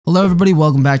Hello everybody,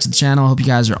 welcome back to the channel. I hope you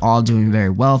guys are all doing very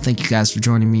well. Thank you guys for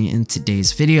joining me in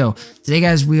today's video. Today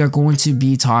guys, we are going to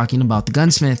be talking about the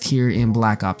Gunsmith here in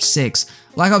Black Ops 6.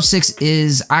 Black Ops 6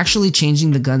 is actually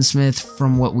changing the Gunsmith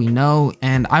from what we know,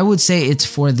 and I would say it's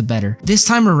for the better. This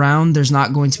time around, there's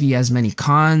not going to be as many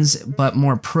cons, but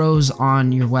more pros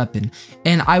on your weapon.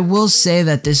 And I will say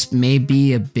that this may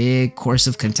be a big course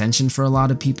of contention for a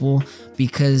lot of people,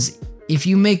 because if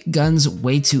you make guns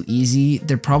way too easy,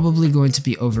 they're probably going to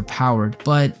be overpowered.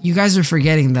 But you guys are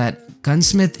forgetting that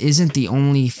Gunsmith isn't the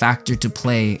only factor to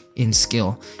play in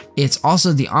skill. It's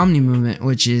also the Omni movement,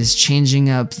 which is changing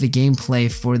up the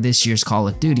gameplay for this year's Call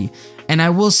of Duty. And I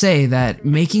will say that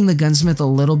making the Gunsmith a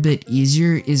little bit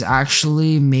easier is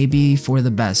actually maybe for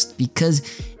the best, because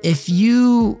if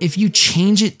you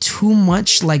change it too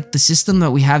much, like the system that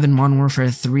we have in Modern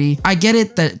Warfare 3, I get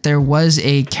it that there was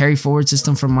a carry forward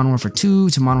system from Modern Warfare 2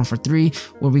 to Modern Warfare 3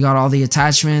 where we got all the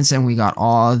attachments and we got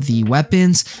all the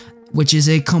weapons, which is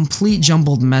a complete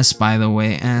jumbled mess, by the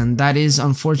way, and that is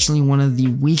unfortunately one of the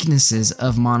weaknesses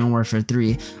of Modern Warfare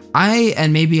 3. I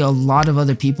and maybe a lot of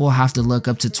other people have to look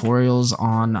up tutorials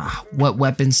on what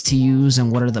weapons to use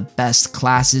and what are the best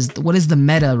classes, what is the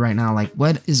meta right now, like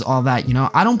what is all that, you know.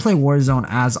 I don't play Warzone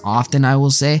as often, I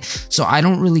will say, so I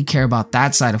don't really care about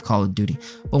that side of Call of Duty.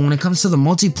 But when it comes to the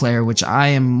multiplayer, which I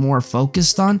am more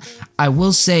focused on, I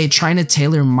will say trying to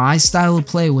tailor my style of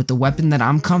play with the weapon that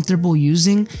I'm comfortable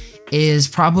using is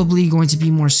probably going to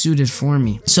be more suited for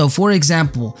me. So for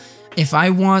example, if I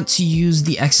want to use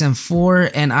the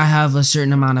XM4 and I have a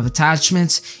certain amount of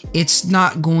attachments, it's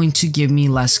not going to give me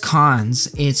less cons.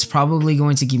 It's probably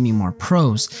going to give me more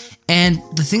pros. And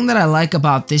the thing that I like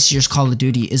about this year's Call of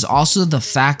Duty is also the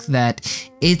fact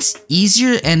that it's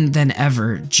easier than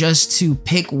ever just to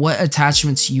pick what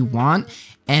attachments you want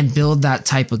and build that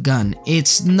type of gun.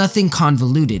 It's nothing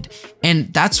convoluted,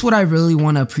 and that's what I really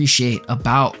want to appreciate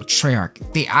about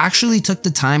Treyarch. They actually took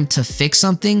the time to fix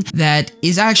something that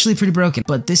is actually pretty broken,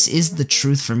 but this is the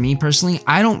truth for me personally.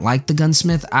 I don't like the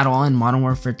Gunsmith at all in Modern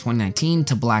Warfare 2019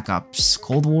 to Black Ops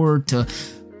Cold War to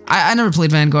I never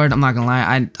played Vanguard, I'm not gonna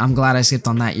lie. I'm glad I skipped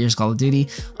on that year's Call of Duty. To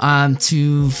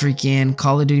freaking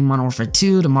Call of Duty Modern Warfare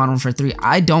 2 to Modern Warfare 3.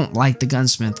 I don't like the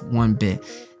Gunsmith one bit,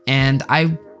 and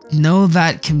I know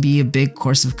that can be a big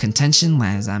course of contention,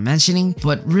 as I'm mentioning,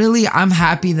 but really I'm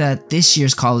happy that this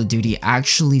year's Call of Duty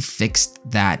actually fixed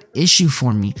that issue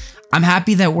for me. I'm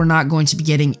happy that we're not going to be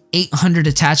getting 800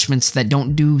 attachments that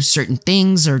don't do certain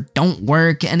things or don't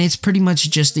work, and it's pretty much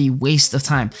just a waste of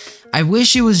time. I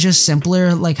wish it was just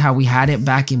simpler, like how we had it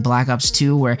back in Black Ops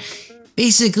 2, where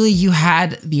basically you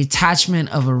had the attachment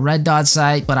of a red dot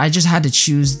sight, but I just had to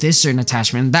choose this certain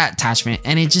attachment, that attachment,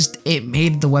 and it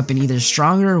made the weapon either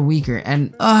stronger or weaker.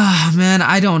 And man,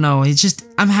 I don't know,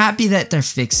 I'm happy that they're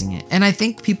fixing it, and I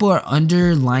think people are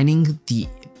underlining the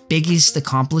biggest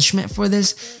accomplishment for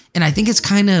this, and I think it's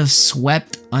kind of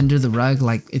swept under the rug,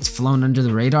 like it's flown under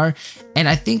the radar, and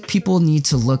I think people need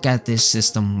to look at this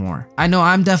system more. I know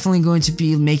I'm definitely going to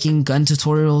be making gun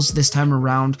tutorials this time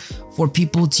around for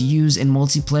people to use in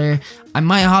multiplayer. I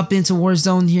might hop into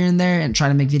Warzone here and there and try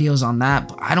to make videos on that,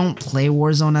 but I don't play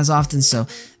Warzone as often, so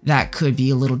that could be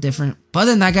a little different. But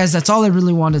other than that, guys, that's all I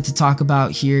really wanted to talk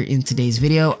about here in today's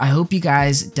video. I hope you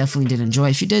guys definitely did enjoy.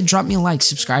 If you did, drop me a like,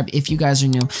 subscribe if you guys are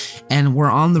new, and we're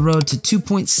on the road to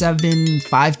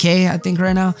 2.75K, I think,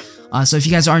 right now. So if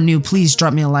you guys are new, please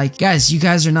drop me a like. Guys, you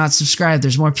guys are not subscribed.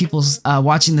 There's more people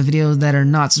watching the video that are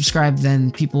not subscribed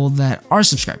than people that are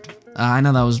subscribed. I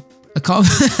know that was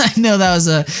I know that was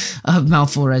a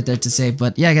mouthful right there to say,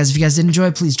 but yeah, guys, if you guys did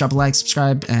enjoy, please drop a like,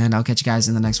 subscribe, and I'll catch you guys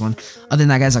in the next one. Other than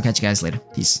that, guys, I'll catch you guys later.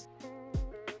 Peace.